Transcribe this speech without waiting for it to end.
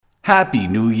Happy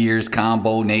New Year's,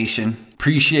 Combo Nation.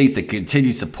 Appreciate the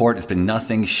continued support. It's been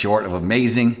nothing short of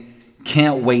amazing.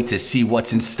 Can't wait to see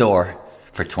what's in store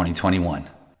for 2021.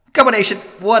 Combo Nation,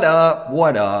 what up,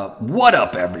 what up, what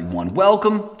up, everyone?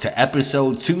 Welcome to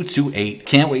episode 228.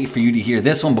 Can't wait for you to hear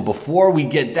this one, but before we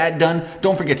get that done,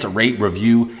 don't forget to rate,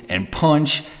 review, and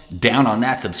punch down on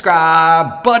that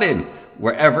subscribe button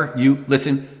wherever you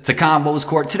listen to Combos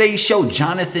Court. Today's show,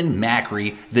 Jonathan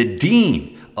Macri, the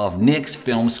Dean of Knicks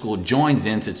Film School, joins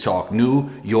in to talk New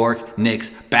York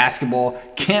Knicks basketball.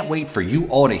 Can't wait for you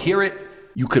all to hear it.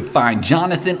 You could find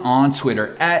Jonathan on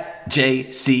Twitter at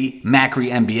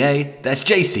JCMacriNBA. That's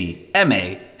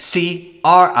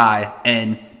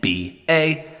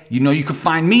JCMacriNBA. You know you can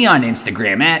find me on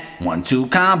Instagram at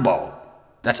 12combo.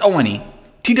 That's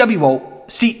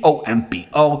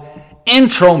ONETWOCOMBO.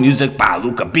 Intro music by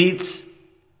Luca Beats.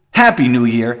 Happy New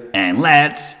Year, and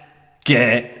let's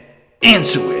get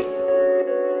into it.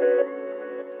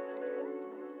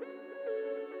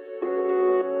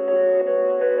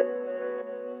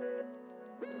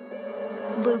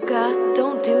 Luca,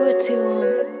 don't do it to him.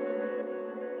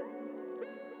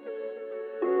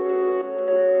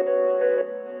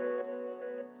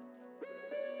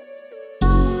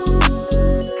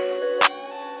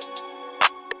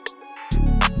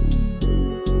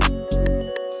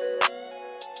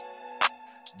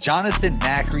 Jonathan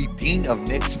Macri, Dean of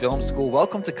Knicks Film School.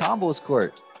 Welcome to Combos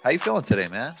Court. How you feeling today,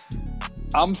 man?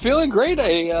 I'm feeling great.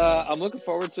 I'm looking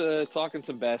forward to talking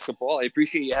some basketball. I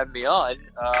appreciate you having me on.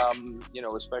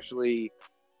 Especially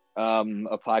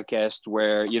a podcast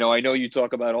where, I know you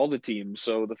talk about all the teams.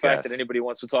 So the fact that anybody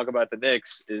wants to talk about the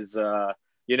Knicks is,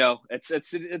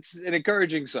 it's an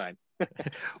encouraging sign.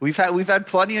 We've had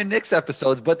plenty of Knicks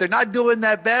episodes, but they're not doing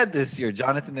that bad this year,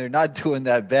 Jonathan. They're not doing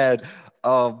that bad.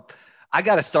 I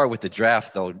got to start with the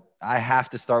draft, though. I have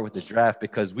to start with the draft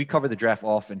because we cover the draft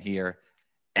often here.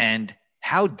 And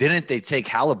how didn't they take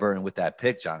Halliburton with that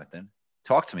pick, Jonathan?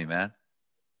 Talk to me, man.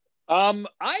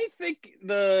 I think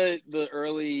the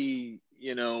early,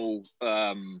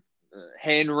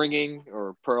 hand-wringing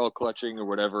or pearl clutching or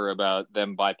whatever about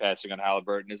them bypassing on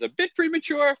Halliburton is a bit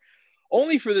premature,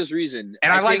 only for this reason.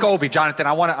 And I like Obi, Jonathan.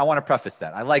 I want to preface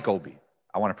that. I like Obi.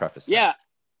 I want to preface that. Yeah.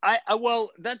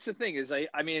 Well, that's the thing is I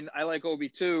like Obi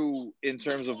too in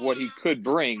terms of what he could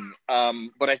bring.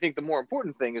 But I think the more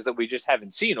important thing is that we just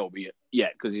haven't seen Obi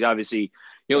yet because he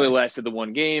only lasted the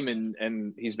one game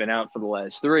and he's been out for the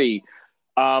last three.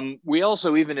 We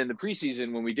also, even in the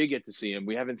preseason, when we did get to see him,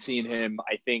 we haven't seen him,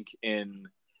 I think, in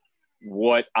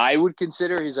what I would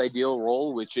consider his ideal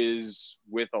role, which is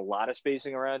with a lot of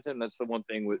spacing around him. That's the one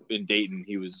thing in Dayton.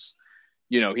 He was,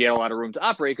 he had a lot of room to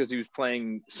operate because he was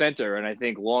playing center. And I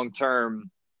think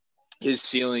long-term, his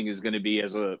ceiling is going to be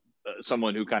as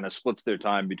someone who kind of splits their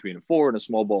time between a 4 and a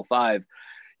small ball 5.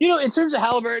 In terms of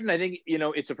Halliburton, I think,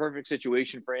 it's a perfect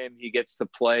situation for him. He gets to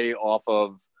play off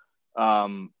of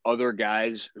other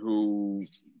guys who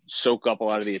soak up a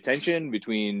lot of the attention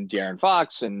between De'Aaron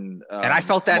Fox and I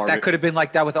felt that could have been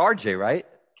like that with RJ, right?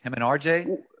 Him and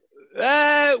RJ?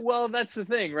 Well, that's the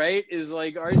thing, right? Is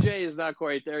like RJ is not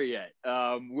quite there yet.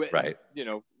 Right.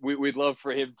 We'd love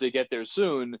for him to get there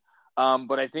soon.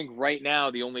 But I think right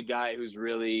now the only guy who's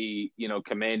really,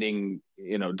 commanding,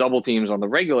 double teams on the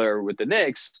regular with the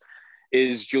Knicks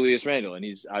is Julius Randle, and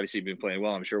he's obviously been playing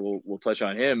well. I'm sure we'll touch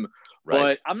on him, right.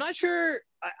 But I'm not sure.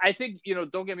 I think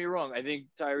don't get me wrong. I think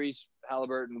Tyrese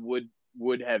Halliburton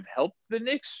would have helped the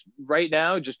Knicks right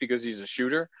now just because he's a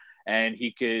shooter. And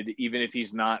he could, even if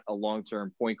he's not a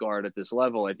long-term point guard at this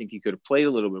level, I think he could have played a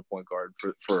little bit of point guard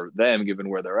for them, given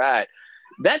where they're at.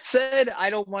 That said, I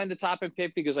don't mind the top end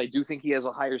pick because I do think he has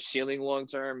a higher ceiling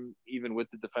long-term, even with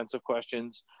the defensive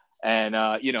questions. And,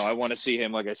 I want to see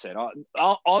him, like I said,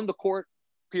 on the court,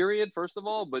 period, first of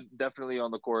all, but definitely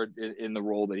on the court in the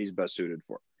role that he's best suited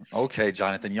for. Okay,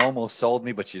 Jonathan, you almost sold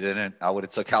me, but you didn't. I would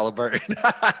have took Halliburton.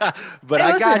 But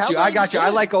hey, I got you.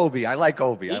 I like Obi.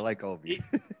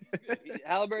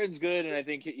 Halliburton's good, and I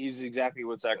think he's exactly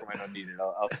what Sacramento needed.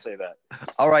 I'll say that.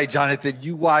 All right, Jonathan,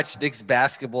 you watch Knicks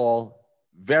basketball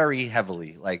very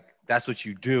heavily. Like, that's what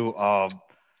you do.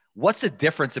 What's the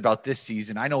difference about this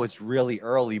season? I know it's really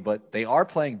early, but they are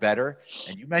playing better.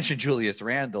 And you mentioned Julius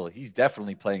Randle. He's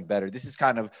definitely playing better. This is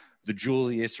kind of the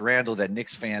Julius Randle that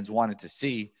Knicks fans wanted to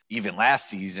see even last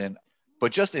season.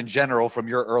 But just in general, from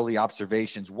your early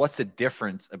observations, what's the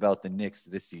difference about the Knicks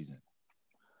this season?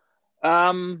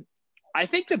 I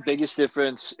think the biggest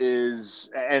difference is,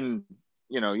 and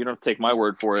you don't have to take my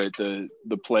word for it,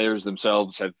 the players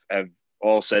themselves have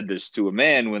all said this to a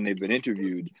man when they've been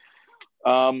interviewed.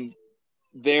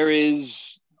 There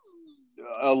is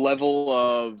a level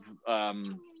of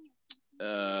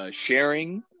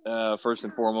sharing, first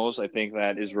and foremost. I think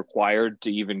that is required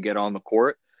to even get on the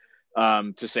court,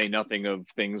 to say nothing of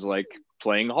things like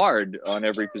playing hard on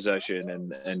every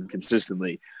possession and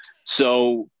consistently.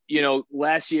 So,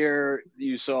 last year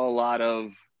you saw a lot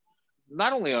of,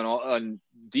 not only on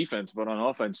defense, but on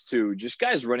offense too, just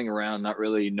guys running around, not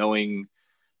really knowing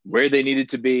where they needed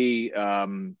to be.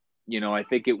 I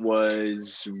think it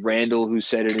was Randall who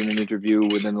said it in an interview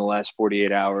within the last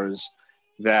 48 hours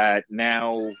that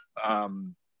now,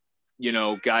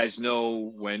 guys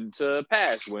know when to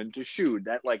pass, when to shoot.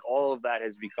 That, like, all of that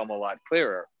has become a lot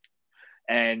clearer.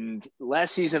 And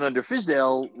last season under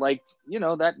Fizdale,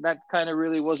 that kind of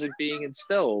really wasn't being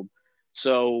instilled.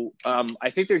 So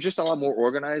I think they're just a lot more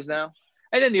organized now.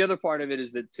 And then the other part of it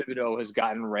is that Thibodeau has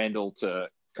gotten Randall to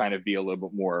kind of be a little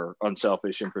bit more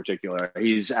unselfish in particular.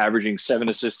 He's averaging 7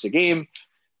 assists a game.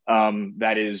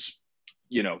 That is,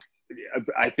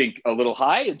 I think a little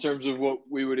high in terms of what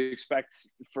we would expect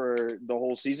for the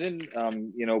whole season.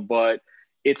 But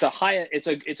it's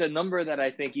a number that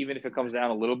I think even if it comes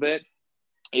down a little bit,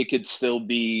 it could still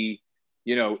be,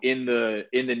 in the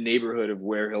neighborhood of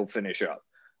where he'll finish up.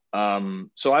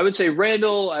 So I would say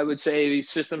Randall, I would say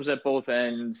systems at both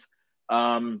ends.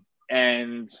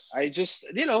 And I just,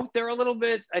 they're a little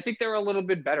bit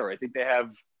better. I think they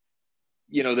have,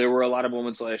 there were a lot of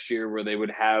moments last year where they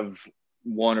would have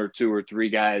 1 or 2 or 3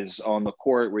 guys on the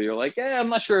court where you're like, I'm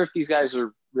not sure if these guys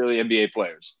are really NBA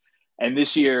players. And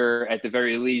this year, at the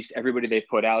very least, everybody they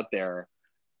put out there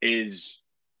is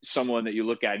someone that you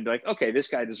look at and be like, okay, this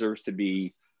guy deserves to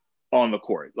be on the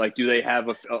court. Like, do they have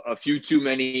a few too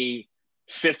many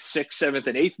 5th, 6th, 7th,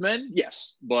 and 8th men?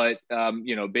 Yes. But,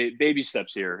 baby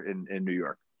steps here in New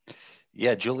York.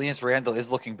 Yeah, Julius Randle is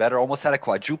looking better. Almost had a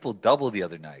quadruple double the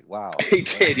other night. Wow. He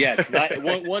did, yes.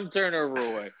 one turnover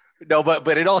away. No,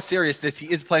 but in all seriousness,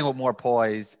 he is playing with more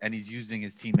poise and he's using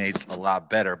his teammates a lot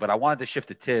better. But I wanted to shift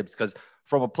to Tibbs because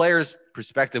from a player's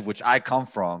perspective, which I come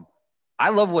from, I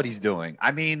love what he's doing.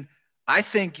 I mean, I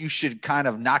think you should kind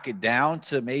of knock it down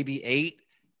to maybe 8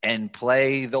 and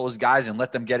play those guys and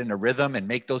let them get in a rhythm and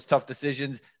make those tough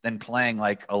decisions than playing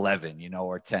like 11,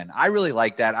 or 10. I really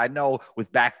like that. I know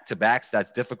with back-to-backs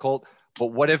that's difficult, but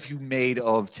what if you made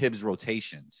of Tibbs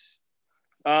rotations?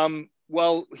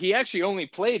 Well, he actually only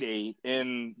played 8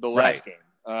 in the last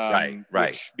game.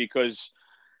 Right. Because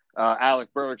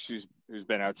Alec Burks, who's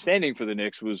been outstanding for the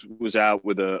Knicks, was out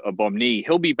with a bum knee.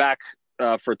 He'll be back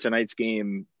for tonight's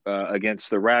game against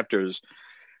the Raptors.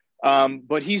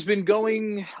 But he's been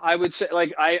going, I would say,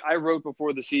 like I wrote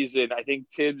before the season, I think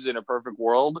Tibbs in a perfect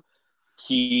world,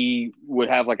 he would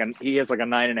have he has like a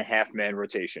 9.5 man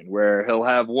rotation where he'll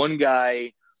have one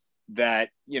guy that,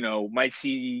 might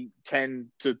see 10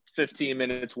 to 15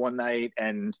 minutes one night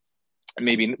and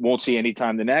maybe won't see any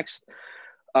time the next.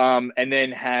 And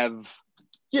then have,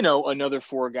 another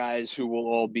 4 guys who will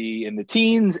all be in the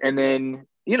teens. And then,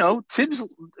 Tibbs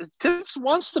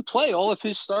wants to play all of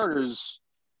his starters,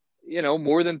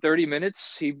 more than 30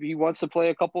 minutes. He wants to play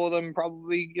a couple of them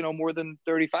probably, more than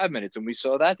 35 minutes. And we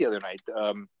saw that the other night.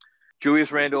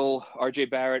 Julius Randle, RJ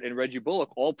Barrett, and Reggie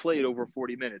Bullock all played over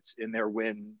 40 minutes in their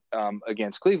win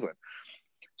against Cleveland.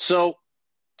 So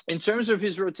in terms of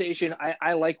his rotation,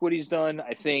 I like what he's done.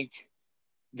 I think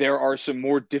there are some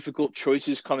more difficult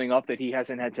choices coming up that he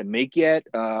hasn't had to make yet.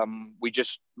 We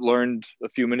just learned a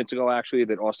few minutes ago, actually,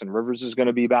 that Austin Rivers is going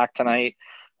to be back tonight.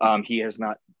 He has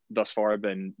not thus far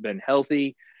been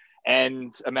healthy.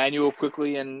 And Emmanuel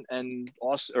Quickly and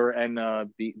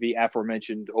the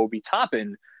aforementioned Obi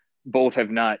Toppin both have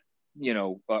not,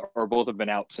 or both have been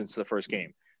out since the first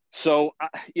game. So,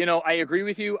 I agree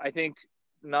with you. I think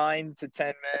 9 to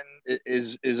 10 men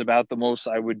is about the most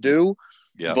I would do.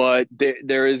 Yeah. But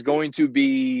there is going to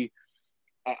be,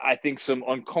 I think, some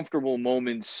uncomfortable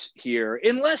moments here,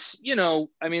 unless,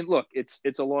 look,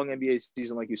 it's a long NBA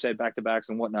season, like you said, back-to-backs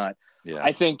and whatnot. Yeah.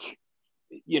 I think,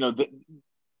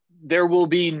 there will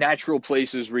be natural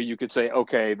places where you could say,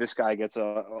 okay, this guy gets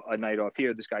a night off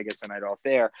here, this guy gets a night off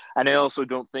there. And I also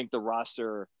don't think the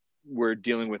roster we're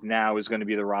dealing with now is going to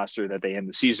be the roster that they end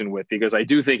the season with, because I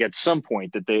do think at some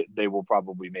point that they will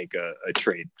probably make a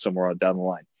trade somewhere down the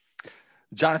line.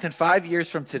 Jonathan, 5 years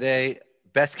from today,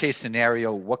 best case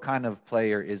scenario, what kind of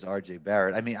player is RJ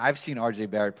Barrett? I mean, I've seen RJ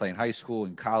Barrett play in high school,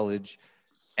 in college,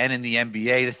 and in the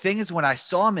NBA. The thing is, when I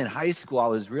saw him in high school, I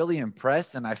was really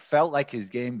impressed, and I felt like his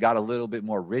game got a little bit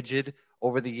more rigid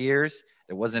over the years.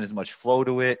 There wasn't as much flow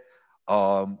to it.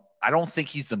 I don't think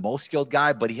he's the most skilled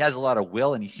guy, but he has a lot of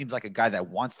will, and he seems like a guy that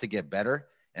wants to get better,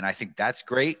 and I think that's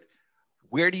great.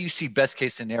 Where do you see best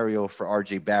case scenario for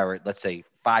RJ Barrett, let's say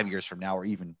 5 years from now or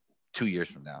even 2 years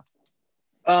from now?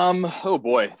 Oh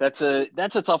boy, that's a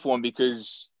tough one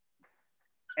because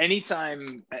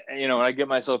anytime I get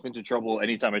myself into trouble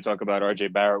anytime I talk about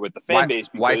RJ Barrett with the fan Why? base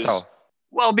Why so?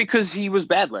 because he was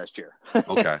bad last year.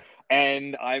 Okay.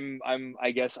 And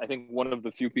I guess I think one of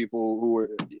the few people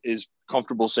is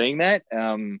comfortable saying that.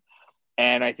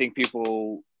 And I think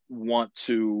people want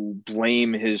to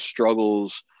blame his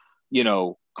struggles,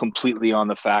 completely on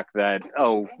the fact that,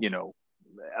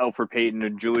 Elfrid Payton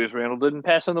and Julius Randle didn't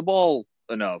pass on the ball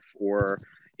enough, or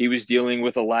he was dealing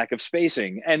with a lack of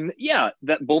spacing. And yeah,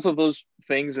 that both of those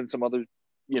things and some other,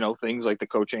 things like the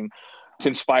coaching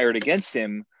conspired against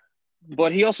him,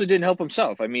 but he also didn't help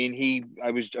himself. I mean,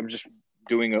 I'm just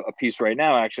doing a piece right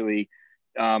now, actually.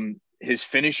 His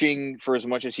finishing, for as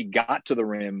much as he got to the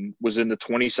rim, was in the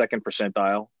 22nd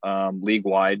percentile, league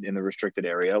wide in the restricted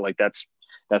area. Like that's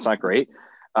not great.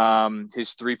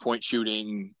 His 3-point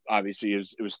shooting, obviously,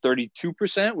 it was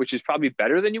 32%, which is probably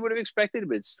better than you would have expected,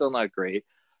 but it's still not great.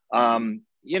 And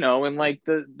like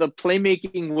the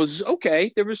playmaking was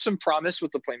okay. There was some promise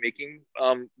with the playmaking,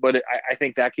 but I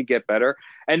think that could get better.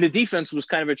 And the defense was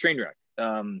kind of a train wreck.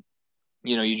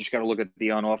 You just got to look at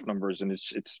the on-off numbers, and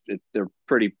they're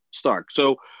pretty stark.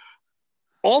 So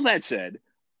all that said,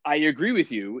 I agree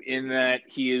with you in that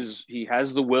he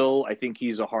has the will. I think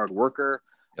he's a hard worker.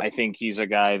 I think he's a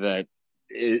guy that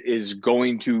is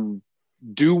going to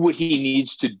do what he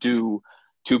needs to do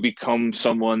to become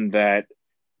someone that,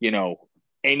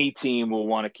 any team will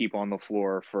want to keep on the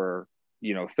floor for,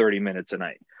 30 minutes a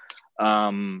night.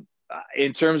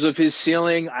 In terms of his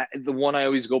ceiling, the one I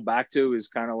always go back to is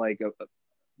kind of like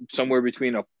somewhere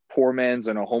between a poor man's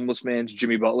and a homeless man's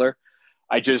Jimmy Butler.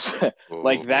 I just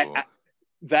like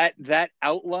that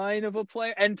outline of a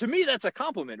player, and to me that's a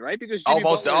compliment, right? Because Jimmy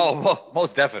most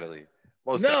definitely.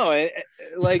 He was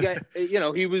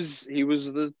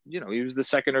the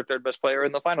second or third best player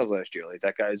in the finals last year. Like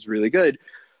that guy's really good.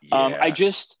 Yeah.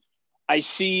 I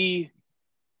see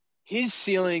his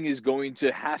ceiling is going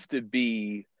to have to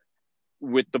be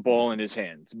with the ball in his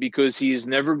hands, because he is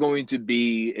never going to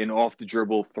be an off the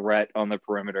dribble threat on the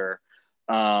perimeter.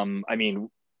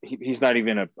 He's not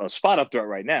even a spot up threat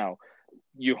right now.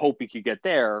 You hope he could get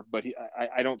there, but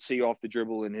I don't see off the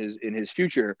dribble in his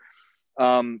future.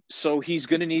 So he's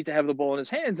going to need to have the ball in his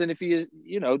hands. And if he is,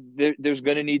 there's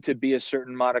going to need to be a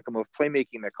certain modicum of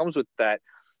playmaking that comes with that.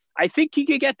 I think he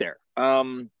could get there.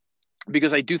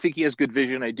 Because I do think he has good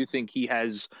vision. I do think he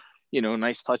has,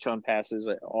 nice touch on passes,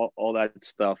 all that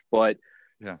stuff. But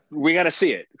yeah, we got to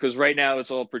see it, because right now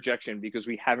it's all projection, because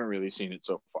we haven't really seen it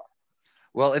so far.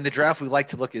 Well, in the draft, we like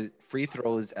to look at free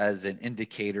throws as an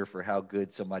indicator for how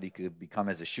good somebody could become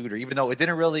as a shooter, even though it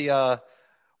didn't really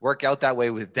work out that way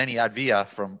with Denny Advia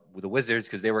with the Wizards,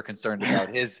 because they were concerned about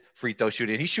his free throw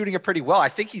shooting. He's shooting it pretty well. I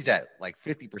think he's at like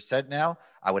 50% now.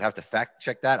 I would have to fact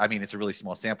check that. I mean, it's a really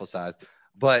small sample size.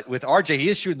 But with RJ, he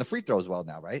is shooting the free throws well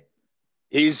now, right?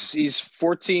 He's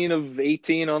 14 of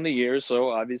 18 on the year,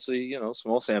 so obviously,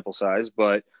 small sample size,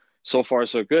 but so far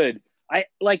so good.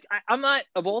 I'm not,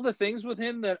 of all the things with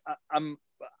him that I'm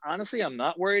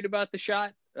not worried about the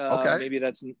shot. Okay. Maybe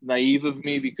that's naive of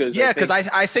me, because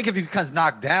I think if he becomes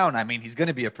knocked down, I mean, he's going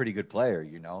to be a pretty good player,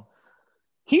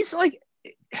 He's like,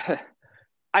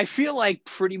 I feel like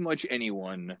pretty much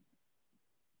anyone,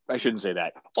 I shouldn't say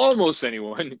that, almost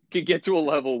anyone could get to a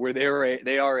level where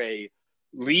they are a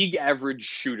league average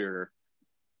shooter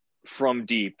from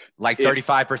deep, like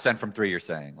 35% from three. You're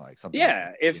saying like something.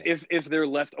 Yeah, if they're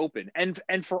left open, and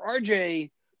for RJ,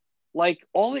 like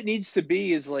all it needs to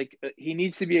be is like he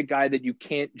needs to be a guy that you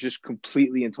can't just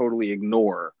completely and totally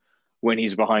ignore when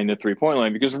he's behind the 3-point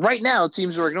line, because right now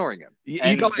teams are ignoring him.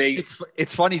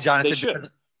 It's funny, Jonathan,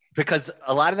 because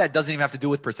a lot of that doesn't even have to do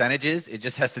with percentages. It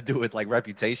just has to do with like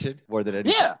reputation more than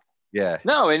anything. Yeah.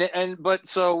 No, but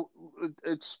so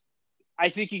it's. I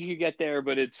think he could get there,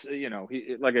 but it's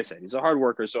like I said, he's a hard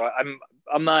worker. So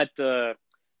I'm not.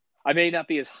 I may not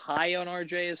be as high on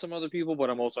RJ as some other people, but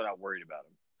I'm also not worried about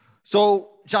him.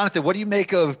 So, Jonathan, what do you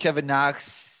make of Kevin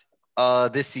Knox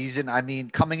this season? I mean,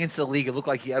 coming into the league, it looked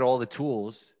like he had all the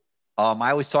tools.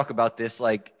 I always talk about this,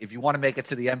 like if you want to make it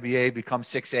to the NBA, become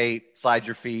 6'8", slide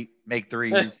your feet, make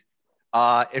threes.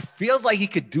 It feels like he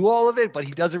could do all of it, but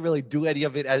he doesn't really do any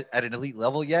of it at an elite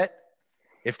level yet,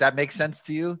 if that makes sense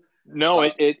to you. No,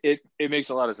 it makes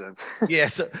a lot of sense. Yeah.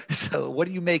 So what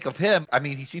do you make of him? I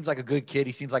mean, he seems like a good kid.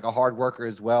 He seems like a hard worker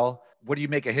as well. What do you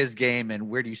make of his game, and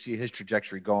where do you see his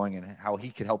trajectory going, and how he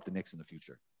could help the Knicks in the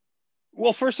future?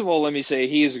 Well, first of all, let me say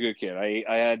he is a good kid.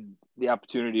 I had the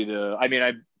opportunity to,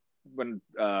 when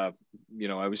I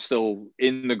was still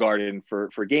in the Garden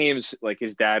for games, like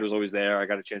his dad was always there. I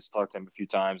got a chance to talk to him a few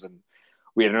times, and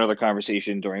we had another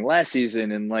conversation during last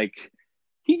season, and like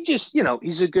he just,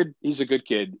 he's a good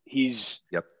kid.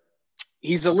 Yep.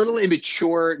 He's a little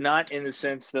immature, not in the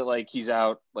sense that like he's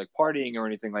out like partying or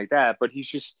anything like that, but he's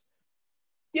just,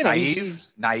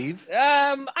 Naive.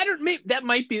 I don't. Maybe that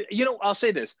might be. I'll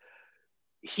say this.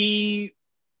 He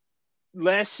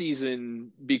last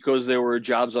season, because there were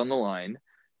jobs on the line,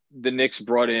 the Knicks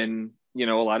brought in a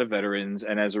lot of veterans,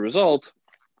 and as a result,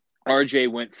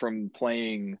 RJ went from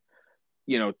playing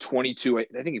 22. I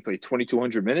think he played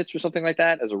 2,200 minutes or something like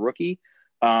that as a rookie.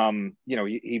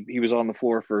 He was on the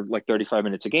floor for like 35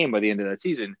 minutes a game by the end of that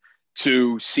season,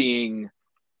 to seeing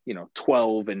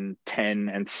 12 and 10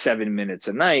 and 7 minutes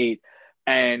a night.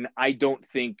 And I don't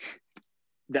think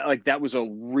that was a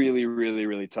really, really,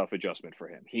 really tough adjustment for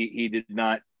him. He did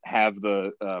not have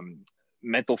the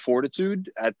mental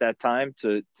fortitude at that time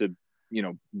to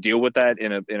deal with that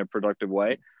in a productive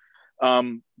way.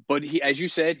 But he, as you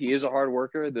said, he is a hard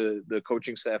worker. The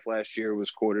coaching staff last year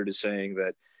was quoted as saying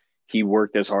that he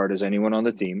worked as hard as anyone on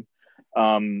the team.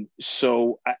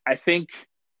 So I think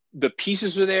the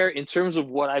pieces are there in terms of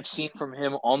what I've seen from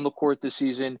him on the court this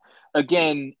season.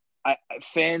 Again,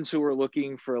 fans who are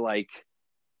looking for like,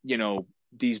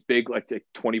 these big, like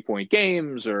 20-point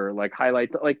games or like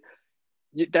highlight, like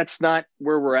that's not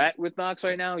where we're at with Knox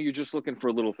right now. You're just looking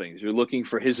for little things. You're looking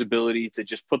for his ability to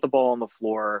just put the ball on the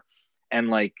floor and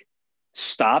like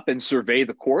stop and survey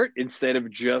the court instead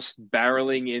of just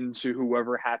barreling into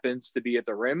whoever happens to be at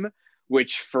the rim,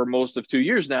 which for most of 2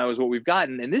 years now is what we've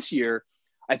gotten. And this year,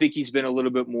 I think he's been a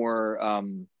little bit more,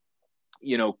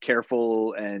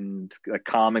 careful and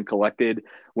calm and collected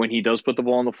when he does put the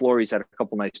ball on the floor. He's had a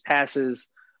couple nice passes.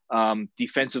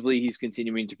 Defensively, he's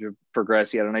continuing to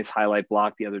progress. He had a nice highlight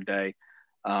block the other day.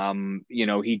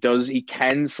 He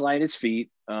can slide his feet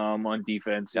on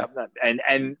defense. Yep.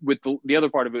 And with the other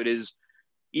part of it is,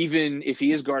 even if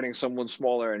he is guarding someone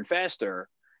smaller and faster,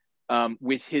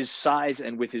 with his size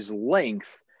and with his length,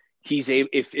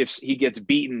 if he gets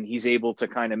beaten, he's able to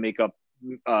kind of make up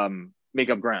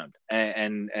ground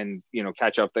and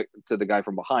catch up to the guy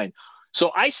from behind.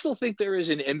 So I still think there is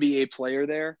an NBA player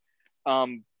there,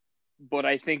 but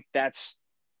I think that's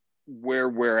where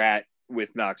we're at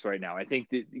with Knox right now. I think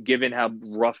that given how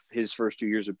rough his first 2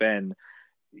 years have been,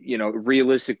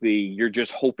 realistically, you're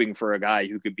just hoping for a guy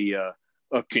who could be a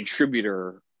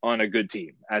contributor on a good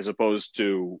team, as opposed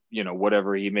to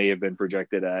whatever he may have been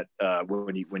projected at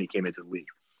when he came into the league.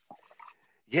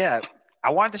 Yeah, I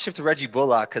wanted to shift to Reggie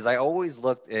Bullock because I always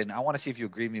looked, and I want to see if you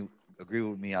agree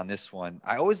with me on this one.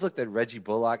 I always looked at Reggie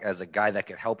Bullock as a guy that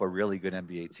could help a really good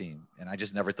NBA team, and I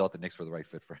just never thought the Knicks were the right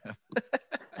fit for him.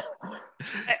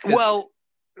 Well,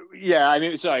 yeah, I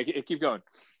mean, sorry, keep going.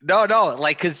 No,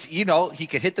 like, because, he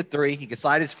could hit the three, he could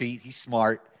slide his feet, he's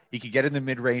smart, he could get in the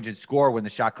mid-range and score when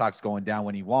the shot clock's going down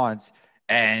when he wants,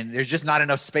 and there's just not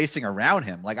enough spacing around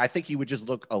him. Like, I think he would just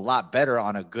look a lot better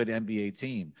on a good NBA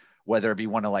team, whether it be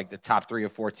one of like the top 3 or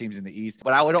 4 teams in the East.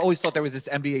 But I would always thought there was this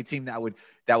NBA team that would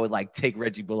like take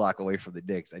Reggie Bullock away from the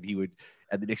Knicks, and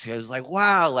the Knicks was like,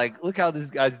 wow, like look how this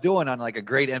guy's doing on like a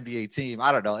great NBA team.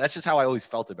 I don't know. That's just how I always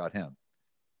felt about him.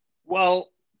 Well,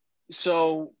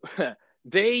 so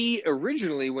they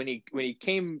originally, when he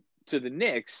came to the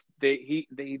Knicks,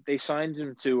 they signed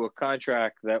him to a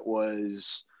contract that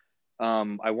was,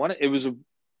 it was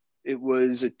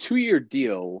a 2-year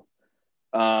deal.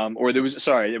 It was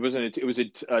a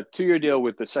 2-year deal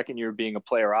with the second year being a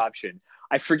player option.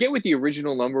 I forget what the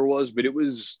original number was, but it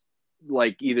was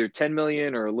like either 10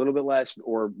 million or a little bit less,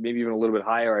 or maybe even a little bit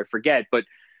higher. I forget, but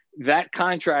that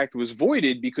contract was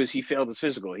voided because he failed his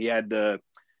physical. He had a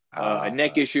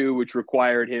neck issue, which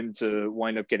required him to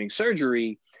wind up getting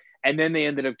surgery. And then they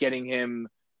ended up getting him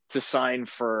to sign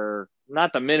for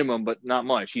not the minimum, but not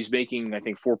much. He's making, I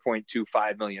think,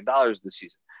 $4.25 million this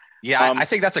season. Yeah, I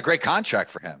think that's a great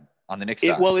contract for him on the Knicks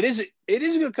side. Well, it is a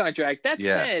good contract. That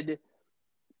said,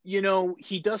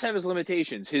 he does have his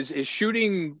limitations. His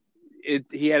shooting,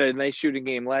 he had a nice shooting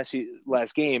game last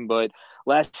game, but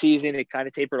last season it kind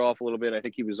of tapered off a little bit. I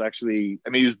think he was he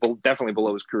was definitely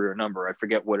below his career number. I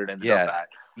forget what it ended up at.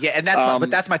 Yeah, and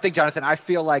that's my thing, Jonathan. I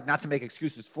feel like, not to make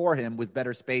excuses for him, with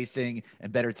better spacing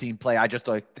and better team play, I just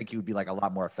think he would be like a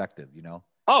lot more effective,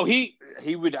 Oh, he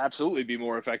would absolutely be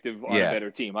more effective on a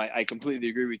better team. I completely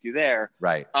agree with you there.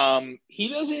 Right. He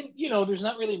doesn't, there's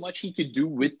not really much he could do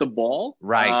with the ball.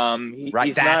 Right.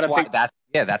 Right.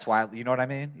 That's why, you know what I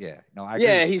mean? Yeah. No, I agree.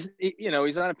 Yeah,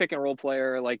 he's not a pick and roll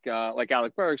player like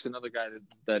Alec Burks, another guy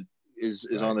that is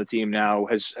on the team now,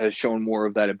 has shown more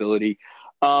of that ability.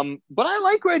 But I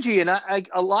like Reggie, and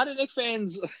a lot of Knicks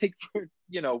fans,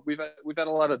 we've had a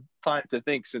lot of time to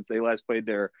think since they last played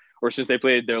there or since they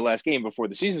played their last game before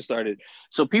the season started.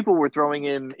 So people were throwing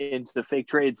him into fake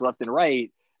trades left and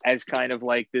right as kind of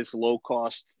like this low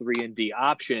cost 3-and-D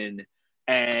option.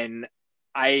 And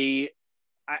I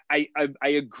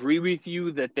agree with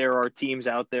you that there are teams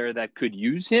out there that could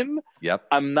use him. Yep.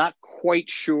 I'm not quite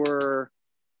sure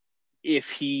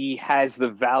if he has the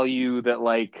value that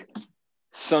like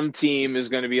some team is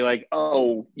going to be like,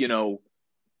 oh,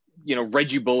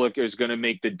 Reggie Bullock is going to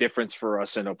make the difference for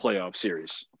us in a playoff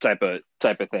series type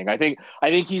of thing. I think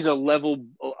he's a level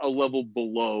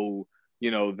below,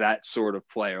 that sort of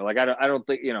player. Like I don't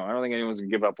think anyone's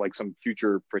gonna give up like some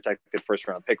future protected first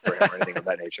round pick for him or anything of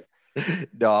that nature.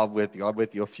 No, I'm with you.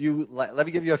 Let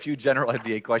me give you a few general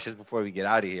NBA questions before we get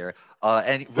out of here.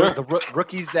 The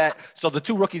rookies the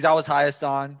two rookies I was highest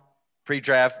on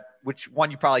pre-draft, which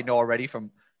one you probably know already from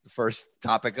the first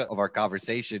topic of our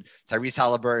conversation, Tyrese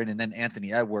Halliburton and then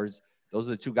Anthony Edwards. Those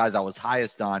are the two guys I was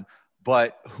highest on.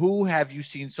 But who have you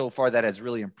seen so far that has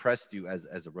really impressed you as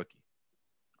a rookie?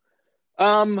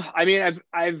 I mean,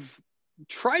 I've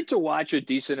tried to watch a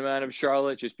decent amount of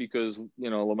Charlotte just because,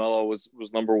 LaMelo was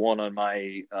number one on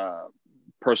my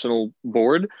personal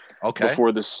board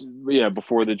before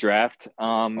the draft.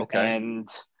 And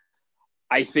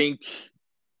I think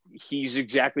he's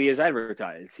exactly as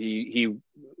advertised. He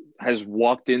has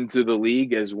walked into the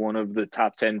league as one of the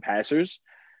top 10 passers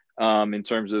in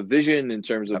terms of vision, in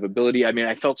terms of ability. I mean,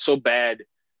 I felt so bad.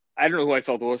 I don't know who I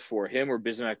felt worse for, him or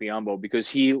Bismack Biyombo,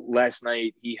 because last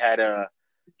night he had a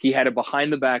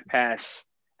behind the back pass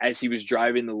as he was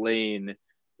driving the lane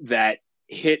that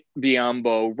hit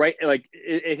Biyombo right, like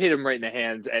it hit him right in the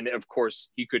hands, and of course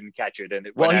he couldn't catch it, and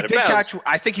it went out of bounds.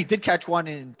 I think he did catch one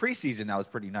in preseason. That was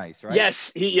pretty nice, right?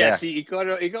 Yes, he caught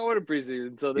one in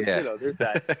preseason. So there's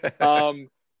that.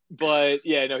 But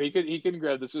yeah, no, he couldn't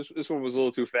grab this. This one was a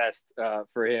little too fast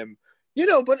for him,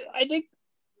 But I think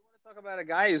you want to talk about a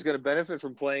guy who's going to benefit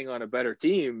from playing on a better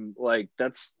team. Like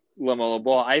that's LaMelo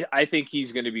Ball. I think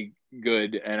he's going to be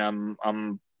good, and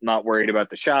I'm not worried about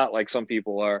the shot like some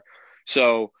people are.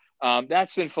 So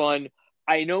that's been fun.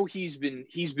 I know he's been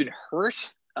hurt,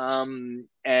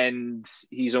 and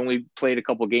he's only played a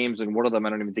couple games, and one of them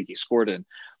I don't even think he scored in.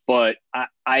 But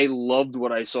I loved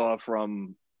what I saw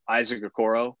from Isaac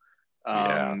Okoro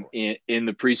in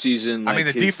the preseason. I mean,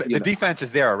 the defense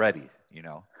is there already.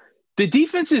 The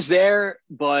defense is there,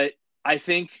 but I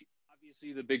think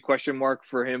obviously the big question mark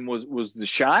for him was the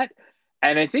shot,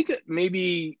 and I think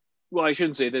maybe. Well, I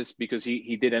shouldn't say this because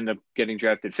he did end up getting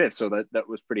drafted 5th, so that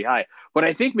was pretty high. But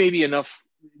I think maybe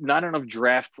not enough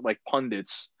draft like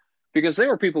pundits, because there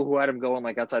were people who had him going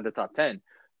like outside the top 10.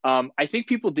 I think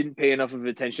people didn't pay enough of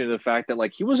attention to the fact that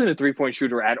like he wasn't a 3-point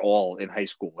shooter at all in high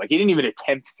school. Like he didn't even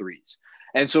attempt threes.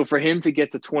 And so for him to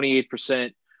get to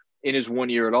 28% in his 1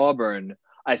 year at Auburn,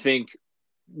 I think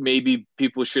maybe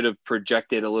people should have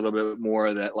projected a little bit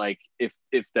more that like if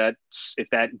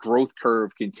that growth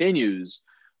curve continues,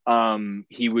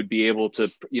 he would be able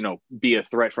to, be a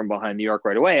threat from behind the arc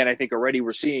right away. And I think already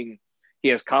we're seeing he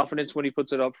has confidence when he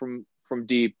puts it up from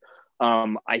deep.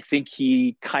 I think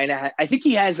he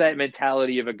has that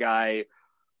mentality of a guy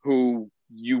who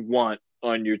you want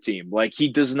on your team. Like he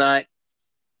does not,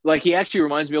 like he actually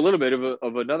reminds me a little bit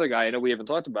of another guy. I know we haven't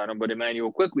talked about him, but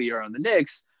Emmanuel Quickley here on the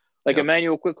Knicks. Like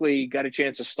Emmanuel Quickley got a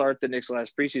chance to start the Knicks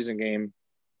last preseason game,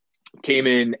 came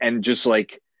in and just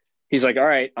like, he's like, all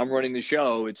right, I'm running the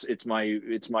show. It's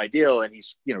my deal. And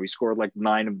he scored like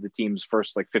 9 of the team's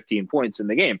first like 15 points in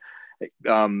the game.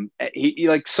 He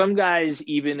like some guys,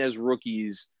 even as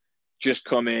rookies, just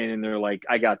come in and they're like,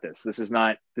 I got this. This is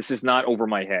not over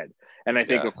my head. And I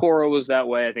think Okoro was that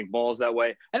way. I think Ball's that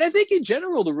way. And I think in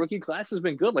general, the rookie class has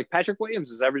been good. Like Patrick Williams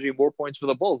is averaging more points for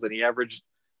the Bulls than he averaged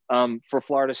for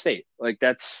Florida State. Like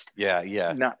that's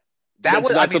not. That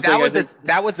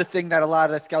was the thing that a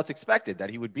lot of scouts expected,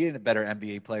 that he would be a better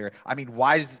NBA player. I mean,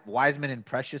 Wiseman and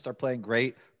Precious are playing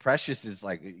great. Precious is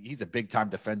like, he's a big time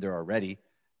defender already,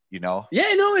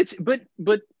 Yeah, no, but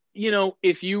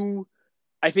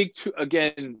I think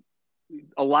again,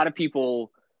 a lot of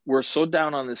people were so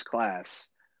down on this class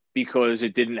because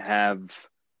it didn't have,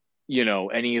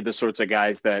 any of the sorts of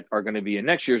guys that are going to be in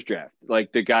next year's draft,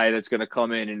 like the guy that's going to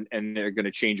come in and they're going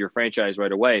to change your franchise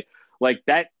right away. Like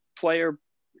that player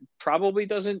probably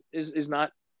is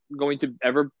not going to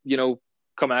ever,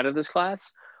 come out of this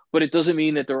class, but it doesn't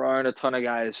mean that there aren't a ton of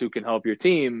guys who can help your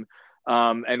team.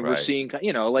 And we're seeing,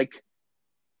 like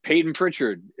Peyton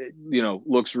Pritchard,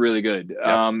 looks really good.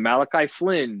 Yep. Malachi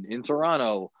Flynn in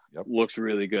Toronto looks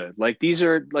really good. Like these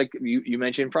are like you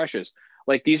mentioned Precious,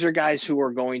 like these are guys who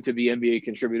are going to be NBA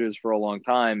contributors for a long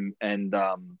time. And,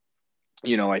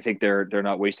 I think they're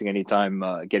not wasting any time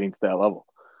getting to that level.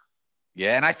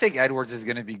 Yeah, and I think Edwards is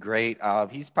going to be great.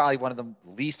 He's probably one of the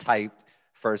least hyped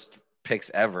first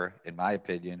picks ever, in my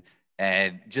opinion.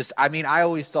 And just, I mean, I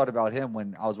always thought about him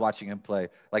when I was watching him play.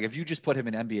 Like, if you just put him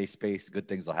in NBA space, good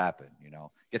things will happen.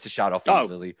 Gets a shot off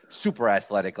easily, super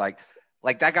athletic. Like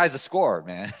that guy's a scorer,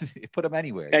 man. Put him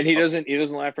anywhere. And he doesn't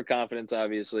lack for confidence,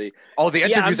 obviously. Oh, the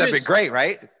interviews have been great,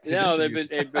 right? No, they've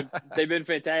been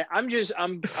fantastic.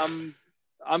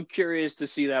 I'm curious to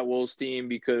see that Wolves team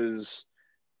because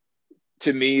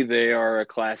to me they are a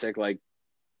classic. Like,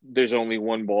 there's only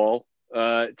one ball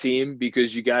team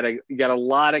because you got a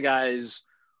lot of guys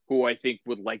who I think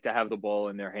would like to have the ball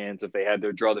in their hands if they had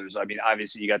their druthers. I mean,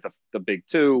 obviously you got the big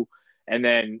two, and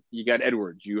then you got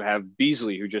Edwards. You have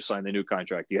Beasley, who just signed the new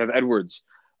contract. You have Edwards.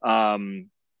 And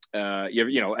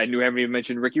you haven't even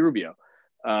mentioned Ricky Rubio.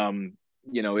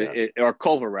 Or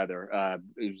Culver rather.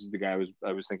 It was the guy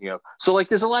I was thinking of. So like,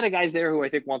 there's a lot of guys there who I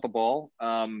think want the ball,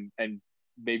 and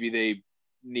maybe they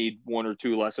need one or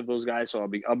two less of those guys. So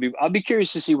I'll be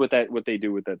curious to see what they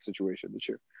do with that situation this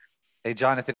year. Hey,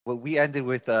 Jonathan, well, we ended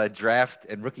with draft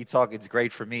and rookie talk. It's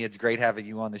great for me. It's great having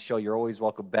you on the show. You're always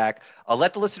welcome back.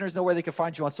 Let the listeners know where they can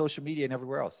find you on social media and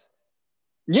everywhere else.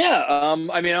 Yeah.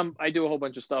 I do a whole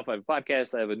bunch of stuff. I have a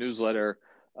podcast. I have a newsletter.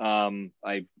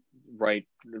 I write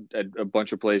at a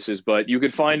bunch of places, but you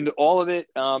could find all of it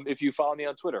if you follow me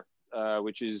on Twitter,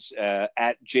 which is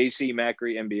at JC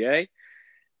Macri NBA.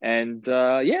 And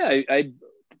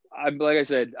I'm like I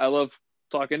said, I love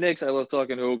talking Knicks. I love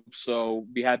talking hoops. So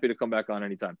be happy to come back on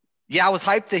anytime. Yeah, I was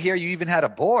hyped to hear you even had a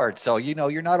board. So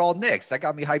you're not all Knicks. That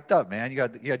got me hyped up, man. You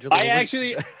had your I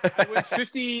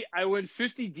went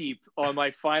 50 deep on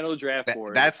my final draft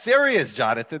board. That's serious,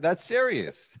 Jonathan. That's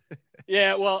serious.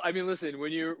 Yeah, well, I mean, listen,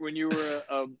 when you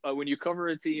cover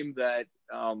a team that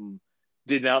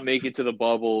did not make it to the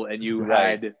bubble and you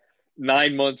had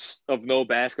 9 months of no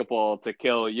basketball to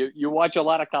kill, you watch a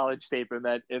lot of college tape in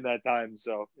that time.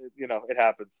 So it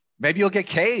happens. Maybe you'll get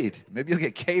Cade. Maybe you'll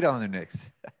get Cade on the Knicks.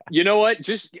 You know what?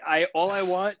 All I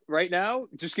want right now,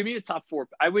 just give me a top 4.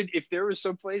 I would, if there was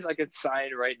some place I could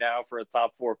sign right now for a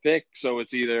top 4 pick. So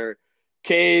it's either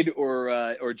Cade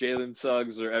or Jalen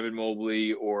Suggs or Evan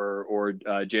Mobley or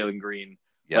Jalen Green.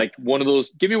 Yep. Like one of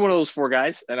those. Give me one of those 4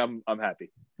 guys, and I'm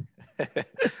happy.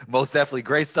 Most definitely.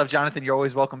 Great stuff, Jonathan. You're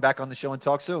always welcome back on the show, and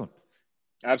talk soon.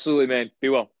 Absolutely, man. Be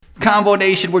well. Combo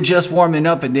Nation, we're just warming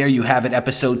up, and there you have it,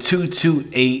 episode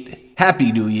 228.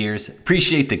 Happy New Year's.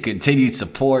 Appreciate the continued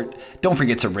support. Don't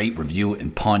forget to rate, review,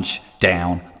 and punch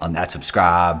down on that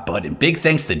subscribe button. Big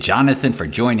thanks to Jonathan for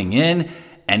joining in.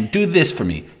 And do this for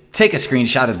me. Take a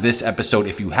screenshot of this episode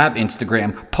if you have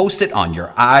Instagram. Post it on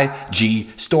your IG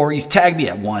stories. Tag me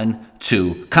at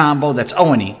 12combo. That's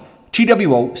O-N-E.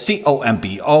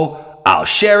 TWOCOMBO. I'll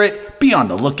share it. Be on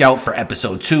the lookout for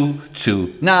episode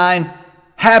 229.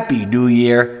 Happy New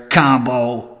Year.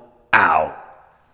 Combo out.